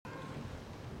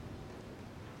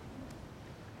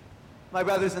My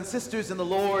brothers and sisters in the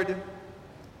Lord,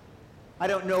 I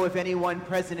don't know if anyone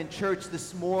present in church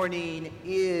this morning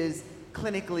is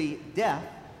clinically deaf,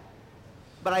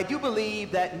 but I do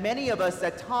believe that many of us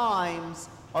at times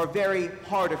are very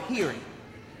hard of hearing.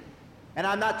 And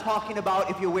I'm not talking about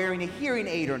if you're wearing a hearing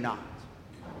aid or not.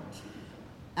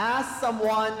 Ask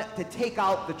someone to take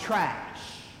out the trash,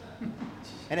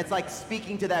 and it's like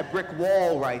speaking to that brick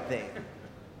wall right there.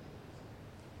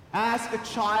 Ask a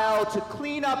child to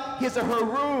clean up his or her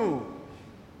room,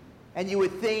 and you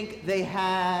would think they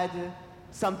had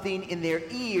something in their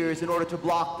ears in order to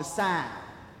block the sound.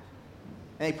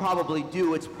 And they probably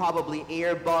do. It's probably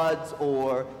earbuds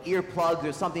or earplugs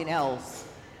or something else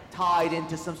tied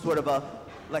into some sort of a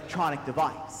electronic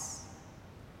device.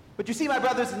 But you see, my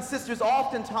brothers and sisters,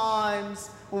 oftentimes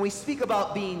when we speak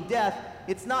about being deaf,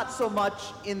 it's not so much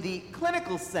in the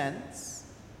clinical sense,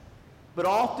 but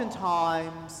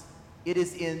oftentimes it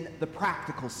is in the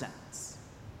practical sense.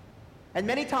 And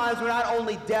many times we're not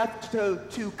only deaf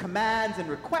to commands and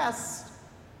requests,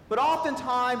 but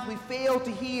oftentimes we fail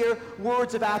to hear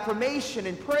words of affirmation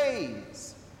and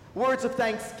praise, words of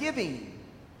thanksgiving.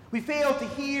 We fail to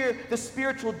hear the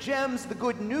spiritual gems, the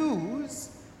good news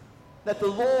that the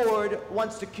Lord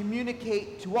wants to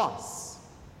communicate to us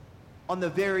on the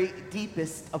very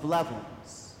deepest of levels.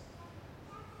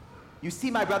 You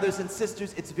see, my brothers and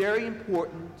sisters, it's very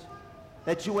important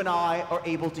that you and I are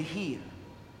able to hear.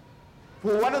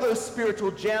 For one of those spiritual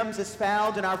gems is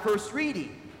found in our first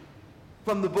reading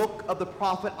from the book of the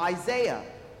prophet Isaiah.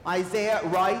 Isaiah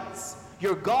writes,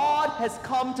 "Your God has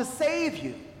come to save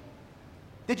you."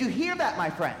 Did you hear that,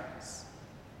 my friends?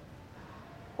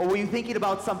 Or were you thinking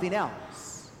about something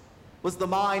else? Was the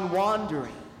mind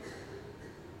wandering?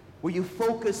 Were you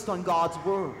focused on God's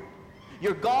word?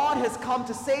 Your God has come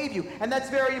to save you, and that's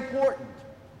very important.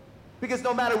 Because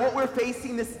no matter what we're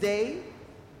facing this day,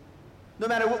 no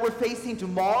matter what we're facing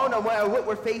tomorrow, no matter what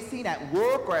we're facing at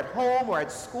work or at home or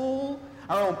at school,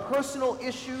 our own personal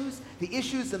issues, the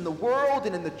issues in the world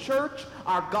and in the church,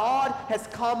 our God has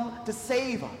come to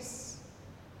save us.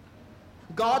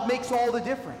 God makes all the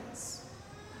difference.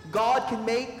 God can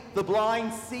make the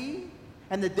blind see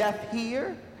and the deaf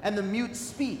hear and the mute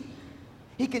speak.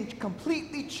 He can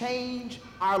completely change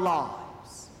our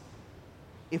lives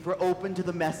if we're open to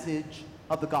the message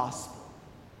of the gospel.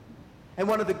 And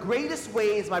one of the greatest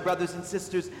ways, my brothers and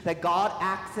sisters, that God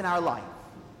acts in our life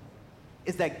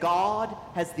is that God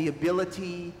has the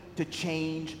ability to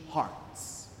change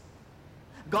hearts.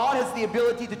 God has the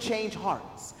ability to change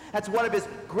hearts. That's one of his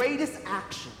greatest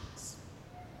actions.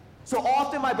 So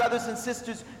often, my brothers and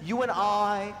sisters, you and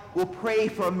I will pray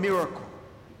for a miracle.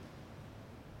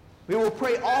 We will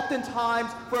pray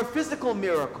oftentimes for a physical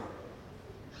miracle.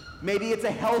 Maybe it's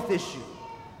a health issue.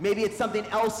 Maybe it's something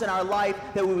else in our life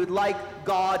that we would like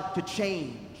God to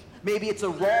change. Maybe it's a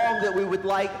wrong that we would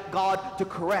like God to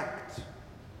correct.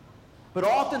 But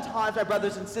oftentimes, my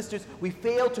brothers and sisters, we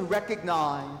fail to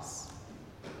recognize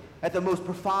that the most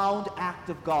profound act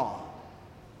of God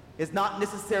is not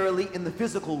necessarily in the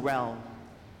physical realm,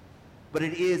 but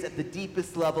it is at the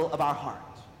deepest level of our heart.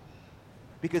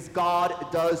 Because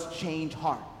God does change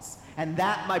hearts. And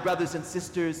that, my brothers and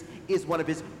sisters, is one of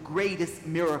his greatest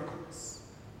miracles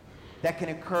that can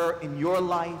occur in your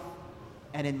life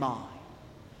and in mine.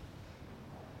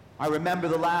 I remember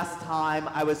the last time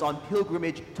I was on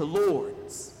pilgrimage to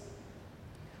Lourdes.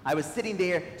 I was sitting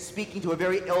there speaking to a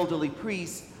very elderly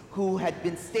priest who had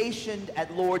been stationed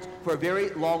at Lourdes for a very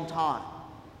long time.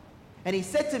 And he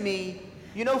said to me,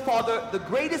 "You know, Father, the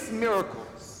greatest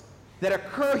miracles that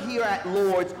occur here at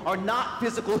Lourdes are not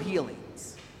physical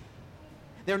healings.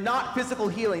 They're not physical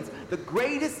healings. The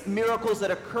greatest miracles that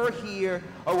occur here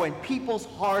are when people's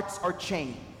hearts are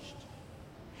changed.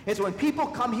 It's when people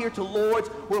come here to Lourdes,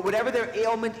 whatever their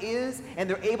ailment is, and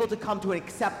they're able to come to an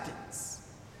acceptance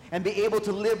and be able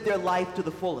to live their life to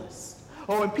the fullest.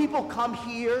 Or when people come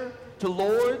here to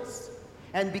Lourdes,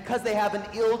 and because they have an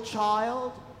ill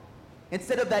child,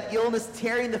 instead of that illness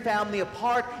tearing the family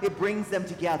apart, it brings them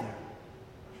together."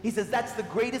 He says, that's the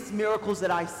greatest miracles that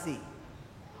I see,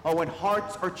 are when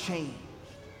hearts are changed.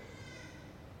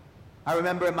 I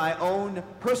remember in my own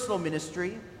personal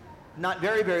ministry, not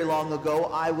very, very long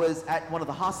ago, I was at one of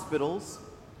the hospitals,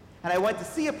 and I went to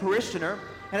see a parishioner,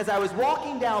 and as I was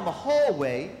walking down the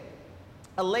hallway,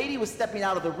 a lady was stepping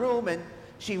out of the room, and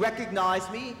she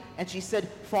recognized me, and she said,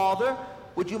 "Father,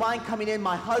 would you mind coming in?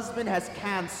 My husband has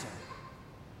cancer,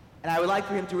 and I would like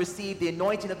for him to receive the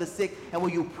anointing of the sick, and will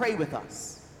you pray with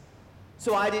us?"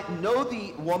 So I didn't know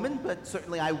the woman, but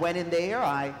certainly I went in there.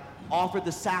 I offered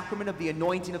the sacrament of the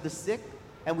anointing of the sick,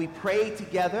 and we prayed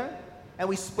together, and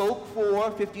we spoke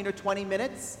for 15 or 20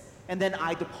 minutes, and then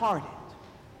I departed.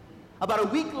 About a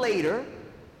week later,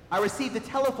 I received a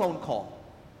telephone call.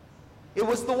 It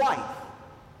was the wife.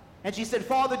 And she said,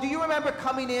 "Father, do you remember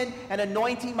coming in and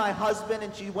anointing my husband?"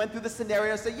 And she went through the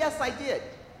scenario and said, "Yes, I did."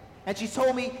 And she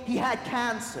told me he had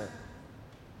cancer.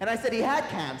 And I said, "He had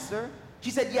cancer?"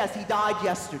 She said, "Yes, he died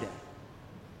yesterday."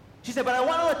 She said, "But I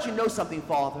want to let you know something,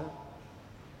 Father.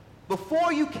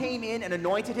 Before you came in and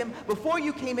anointed him, before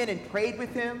you came in and prayed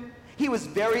with him, he was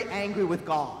very angry with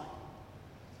God.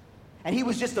 And he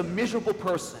was just a miserable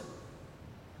person.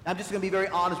 I'm just going to be very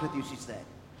honest with you," she said.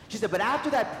 She said, "But after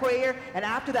that prayer and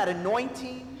after that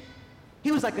anointing,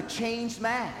 he was like a changed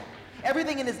man.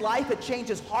 Everything in his life had changed.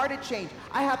 His heart had changed.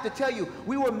 I have to tell you,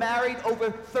 we were married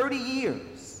over 30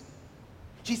 years.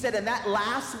 She said, and that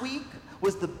last week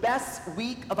was the best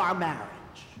week of our marriage."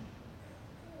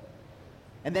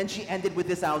 And then she ended with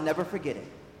this, I'll never forget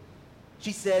it.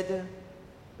 She said,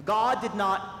 "God did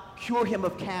not cure him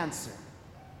of cancer,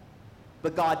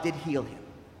 but God did heal him.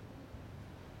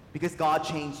 Because God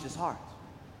changed his heart."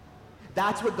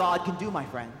 That's what God can do, my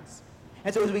friends.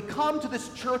 And so as we come to this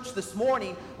church this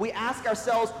morning, we ask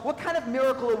ourselves, what kind of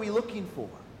miracle are we looking for?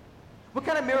 What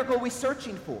kind of miracle are we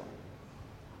searching for?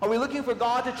 Are we looking for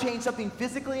God to change something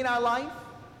physically in our life?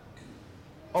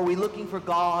 Or are we looking for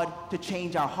God to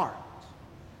change our heart?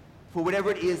 For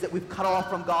whatever it is that we've cut off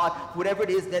from God, whatever it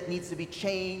is that needs to be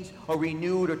changed or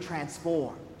renewed or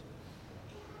transformed.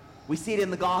 We see it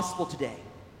in the gospel today.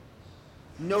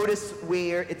 Notice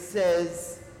where it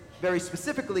says very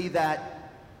specifically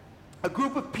that a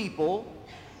group of people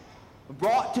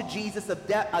brought to Jesus a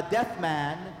deaf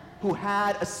man who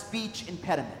had a speech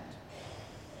impediment.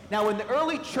 Now, when the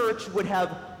early church would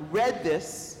have read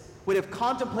this, would have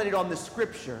contemplated on the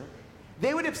scripture,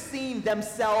 they would have seen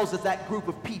themselves as that group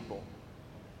of people.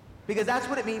 Because that's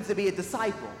what it means to be a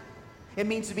disciple. It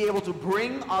means to be able to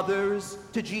bring others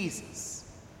to Jesus.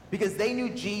 Because they knew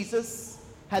Jesus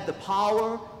had the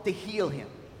power to heal him.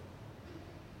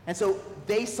 And so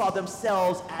they saw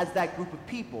themselves as that group of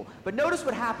people. But notice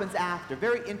what happens after.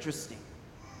 Very interesting.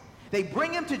 They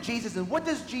bring him to Jesus, and what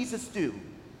does Jesus do?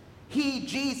 He,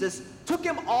 Jesus, took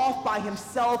him off by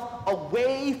himself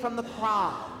away from the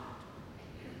crowd.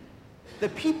 The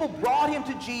people brought him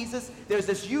to Jesus. There's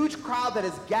this huge crowd that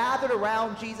is gathered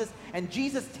around Jesus, and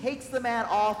Jesus takes the man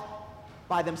off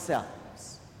by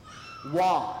themselves.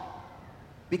 Why?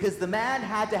 Because the man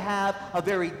had to have a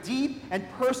very deep and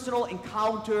personal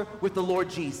encounter with the Lord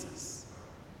Jesus.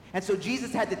 And so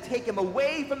Jesus had to take him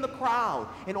away from the crowd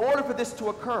in order for this to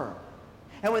occur.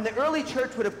 And when the early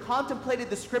church would have contemplated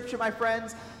the scripture, my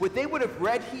friends, what they would have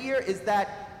read here is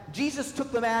that Jesus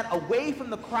took the man away from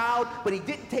the crowd, but he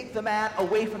didn't take the man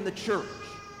away from the church.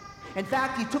 In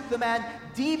fact, he took the man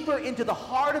deeper into the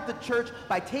heart of the church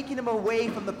by taking him away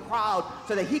from the crowd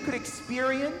so that he could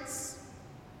experience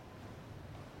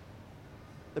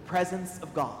the presence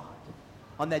of God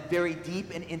on that very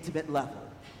deep and intimate level.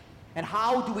 And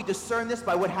how do we discern this?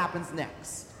 By what happens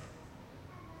next.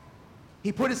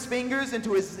 He put his fingers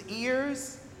into his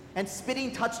ears, and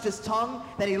spitting touched his tongue.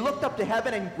 Then he looked up to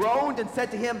heaven and groaned and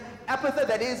said to him, "Ephphatha,"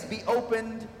 that is, "be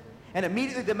opened." And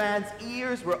immediately the man's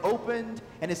ears were opened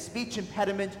and his speech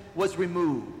impediment was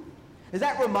removed. Does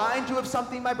that remind you of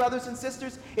something, my brothers and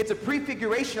sisters? It's a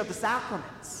prefiguration of the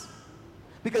sacraments.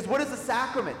 Because what is a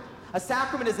sacrament? A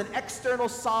sacrament is an external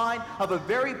sign of a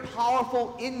very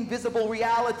powerful, invisible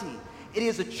reality. It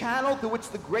is a channel through which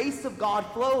the grace of God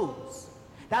flows.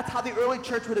 That's how the early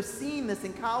church would have seen this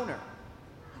encounter.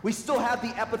 We still have the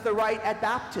Ephphatha rite at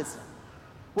baptism,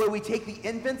 where we take the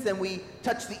infants and we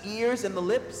touch the ears and the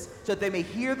lips so that they may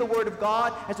hear the word of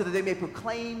God and so that they may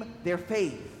proclaim their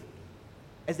faith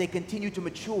as they continue to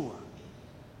mature.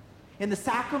 In the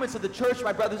sacraments of the church,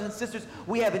 my brothers and sisters,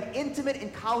 we have an intimate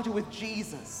encounter with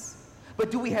Jesus. But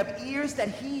do we have ears that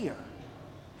hear?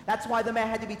 That's why the man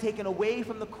had to be taken away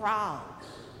from the crowd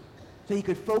so he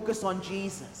could focus on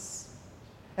Jesus.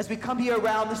 As we come here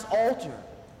around this altar,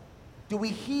 do we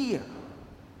hear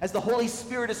as the Holy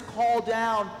Spirit is called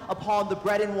down upon the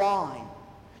bread and wine?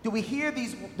 Do we hear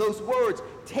those words,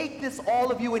 "Take this,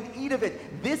 all of you, and eat of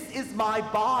it. This is my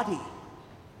body,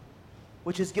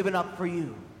 which is given up for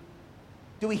you"?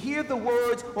 Do we hear the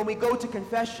words when we go to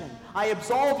confession, "I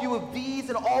absolve you of these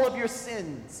and all of your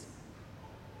sins"?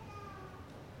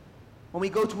 When we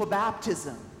go to a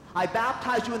baptism, "I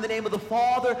baptize you in the name of the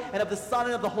Father and of the Son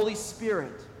and of the Holy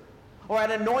Spirit"? Or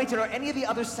an anointing or any of the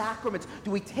other sacraments,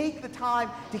 do we take the time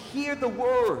to hear the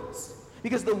words?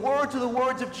 Because the words are the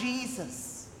words of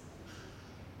Jesus,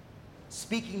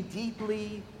 speaking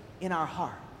deeply in our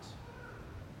heart.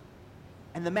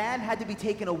 And the man had to be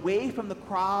taken away from the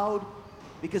crowd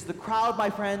Because the crowd, my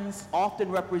friends,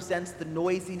 often represents the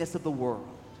noisiness of the world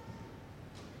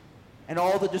and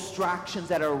all the distractions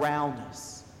that are around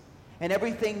us and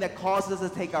everything that causes us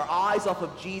to take our eyes off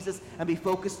of Jesus and be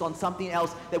focused on something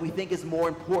else that we think is more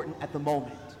important at the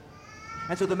moment.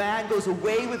 And so the man goes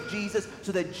away with Jesus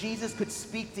so that Jesus could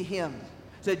speak to him,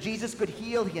 so that Jesus could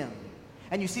heal him.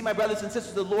 And you see, my brothers and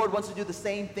sisters, the Lord wants to do the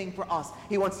same thing for us.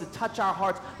 He wants to touch our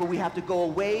hearts, but we have to go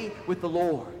away with the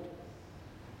Lord.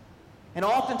 And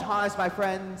oftentimes, my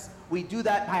friends, we do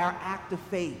that by our act of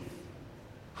faith.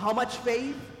 How much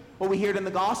faith? Well, we hear it in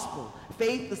the gospel.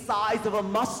 Faith the size of a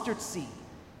mustard seed,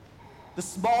 the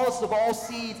smallest of all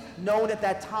seeds known at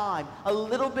that time. A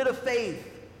little bit of faith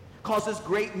causes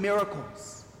great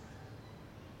miracles.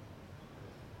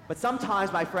 But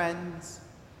sometimes, my friends,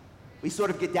 we sort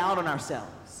of get down on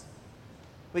ourselves.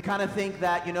 We kind of think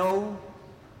that, I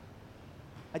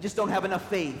just don't have enough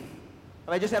faith. If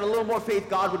I just had a little more faith,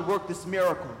 God would work this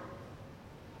miracle.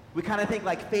 We kind of think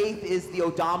like faith is the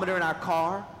odometer in our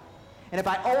car. And if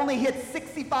I only hit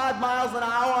 65 miles an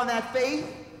hour on that faith,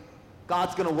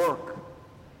 God's going to work.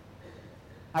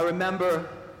 I remember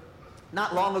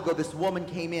not long ago, this woman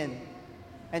came in,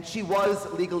 and she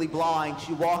was legally blind.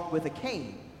 She walked with a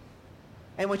cane.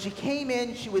 And when she came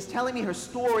in, she was telling me her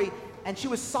story, and she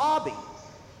was sobbing.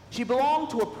 She belonged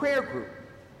to a prayer group.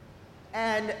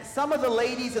 And some of the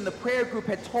ladies in the prayer group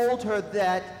had told her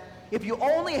that if you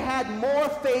only had more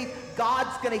faith,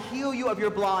 God's going to heal you of your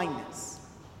blindness.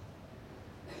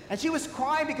 And she was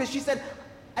crying because she said,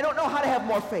 I don't know how to have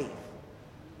more faith.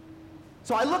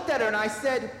 So I looked at her and I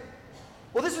said,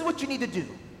 well, this is what you need to do.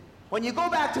 When you go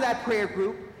back to that prayer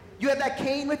group, you have that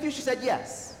cane with you? She said,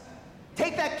 yes.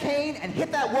 Take that cane and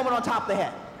hit that woman on top of the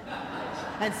head.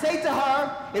 And say to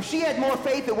her, if she had more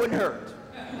faith, it wouldn't hurt.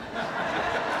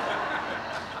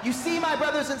 You see, my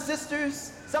brothers and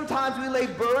sisters, sometimes we lay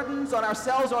burdens on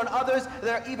ourselves or on others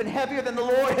that are even heavier than the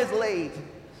Lord has laid.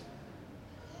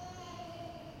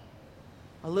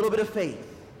 A little bit of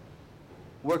faith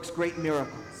works great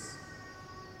miracles.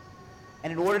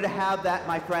 And in order to have that,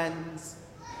 my friends,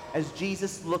 as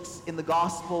Jesus looks in the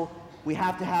gospel, we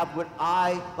have to have what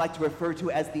I like to refer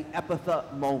to as the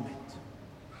Ephphatha moment.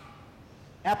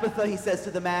 Ephphatha, he says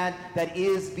to the man, that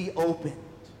is, be opened.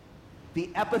 The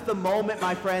Ephphatha moment,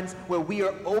 my friends, where we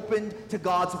are open to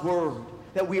God's word,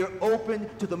 that we are open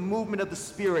to the movement of the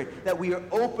Spirit, that we are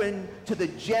open to the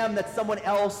gem that someone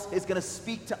else is going to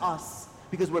speak to us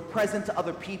because we're present to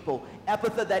other people.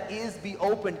 Ephphatha, that is, be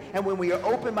open. And when we are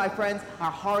open, my friends, our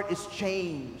heart is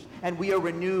changed and we are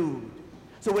renewed.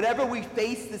 So whatever we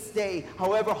face this day,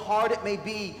 however hard it may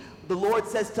be, the Lord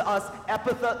says to us,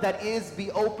 Ephphatha, that is,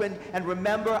 be open, and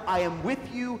remember, I am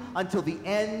with you until the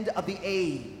end of the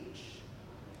age.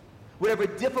 Whatever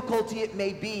difficulty it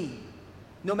may be,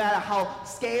 no matter how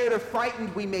scared or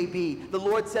frightened we may be, the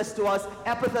Lord says to us,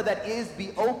 Ephphatha, that is, be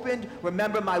opened.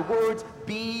 Remember my words,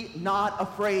 be not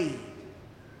afraid.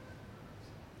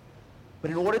 But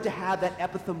in order to have that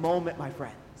Ephphatha moment, my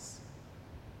friends,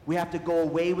 we have to go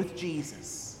away with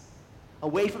Jesus,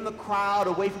 away from the crowd,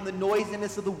 away from the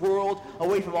noisiness of the world,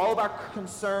 away from all of our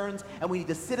concerns, and we need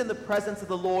to sit in the presence of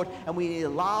the Lord, and we need to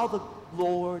allow the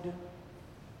Lord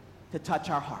to touch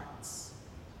our hearts.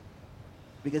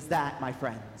 Because that, my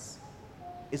friends,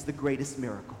 is the greatest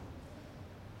miracle.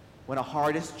 When a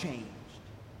heart is changed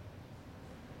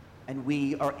and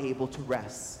we are able to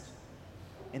rest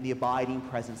in the abiding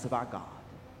presence of our God.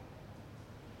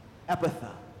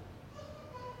 Ephphatha,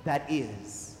 that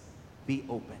is, be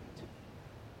open.